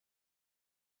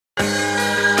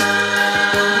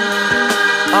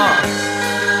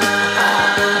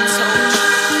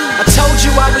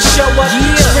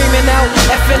out,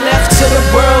 F&F to the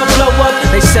world blow up.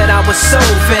 They said I was so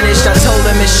finished, I told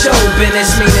them it's show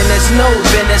business, meaning there's no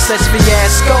business. Let's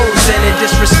fiascos in it,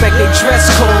 disrespect they dress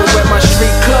code, wear my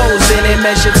street clothes in it,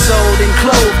 measured, sold, and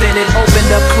clothed in it,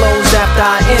 opened up, closed after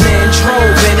I entered and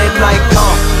drove in it like,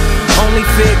 only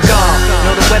fear God.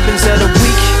 Know the weapons of the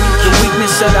weak, the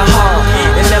weakness of the heart,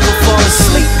 and never fall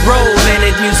asleep. Roll in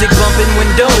it, music bumping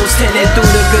windows tinted through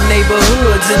the good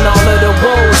neighborhoods and all of the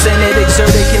woes in it.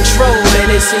 Exerted control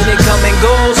in it, seen it come and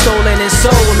go, stolen and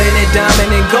soul in it,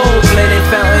 diamond and gold blended,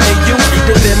 fountain of youth,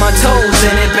 dipping my toes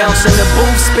in it, bouncing the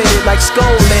booth, spit it like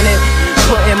skull in it,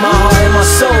 putting my heart and my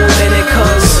soul in it,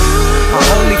 cause I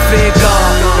only fear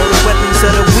God. Know the weapons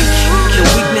of the weak, the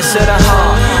weakness of the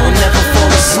heart, and never fall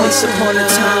asleep. Once upon a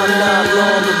time not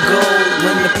long ago,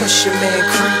 when the pusher man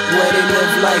creep where they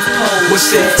live life pose. Was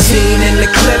 15 in the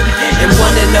clip and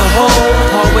one in the hole.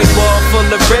 Hallway wall full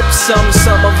of rips,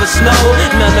 some of us know,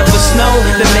 none of us know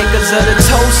the makers of the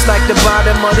toast, like the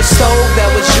bottom of the stove that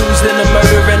was used in the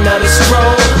murdering of the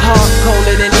scroll. Heart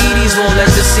colder than Edie's, won't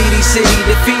let the CD city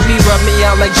defeat me, rub me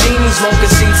out like genies, won't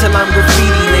concede till I'm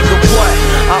graffiti. Nigga, what?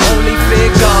 I only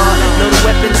fear God. Know the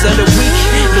weapons of the weak,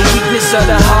 the weakness of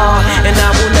the heart, and I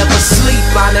will never sleep.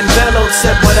 I done bellowed,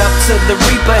 said what up to the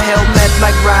reaper, helmet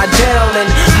like Rydell,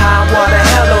 and high water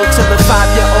hello to the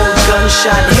 5-year-old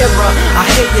gunshot hearer. I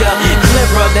hear ya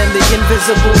clearer than the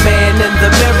invisible man in the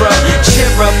mirror.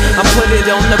 Cheer up, I put it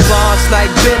on the bars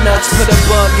like Bennuts, put a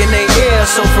bug in their ear,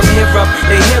 so from here up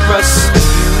they hear us.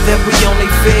 That we only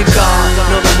fear God.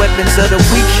 Know the weapons of the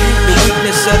weak, the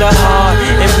weakness of the heart,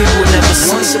 and we will never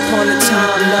sleep. Once upon a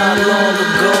time not long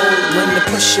ago, when the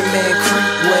pusher man creep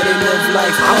where they live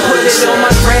life, I put it on my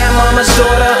grandmama's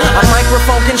daughter, a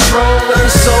microphone control with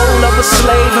the soul of a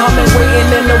slave, humming, waiting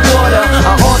in the water.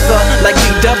 I author like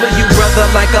BW, brother,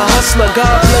 like a hustler.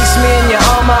 God placed me in your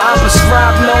armor, I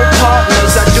prescribe no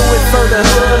partners. I do it for the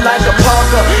hood like a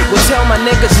Parker. Will tell my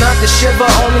niggas not to shiver,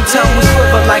 only time we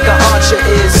quiver like an archer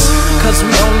is, cause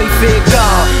we only fear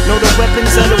God. Know the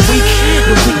weapons of the weak,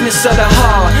 the weakness of the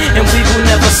heart, and we will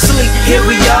never sleep. Here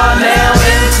we are now,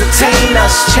 entertain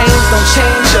us. Change don't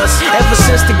change us. Ever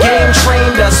since the game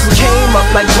trained us, we came up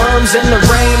like worms in the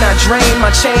rain. I drained,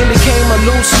 my chain became a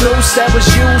loose noose that was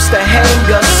used to hang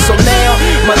us. So now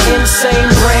my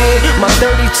insane brain, my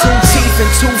 32 teeth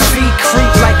and 2 feet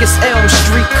creep like it's Elm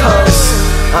Street, cause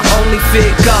I only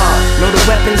fear God. Know the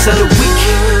weapons of the weak,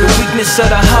 the weakness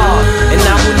of the heart, and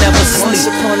I will never sleep. Once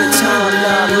upon a time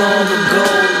not long ago,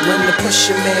 when the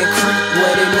pusher man